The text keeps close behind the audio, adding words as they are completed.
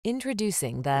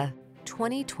Introducing the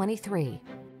 2023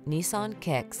 Nissan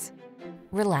Kicks.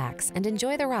 Relax and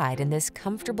enjoy the ride in this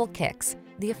comfortable Kicks,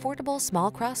 the affordable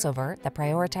small crossover that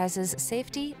prioritizes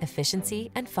safety, efficiency,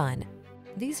 and fun.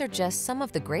 These are just some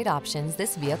of the great options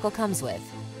this vehicle comes with: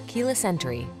 keyless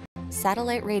entry,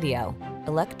 satellite radio,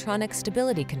 electronic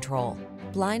stability control,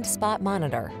 blind spot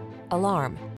monitor,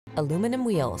 alarm, aluminum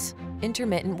wheels,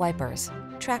 intermittent wipers,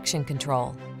 traction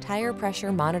control, tire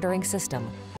pressure monitoring system,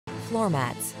 floor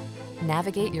mats.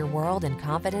 Navigate your world in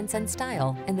confidence and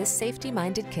style in this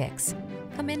safety-minded Kicks.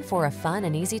 Come in for a fun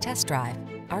and easy test drive.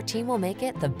 Our team will make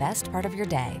it the best part of your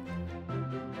day.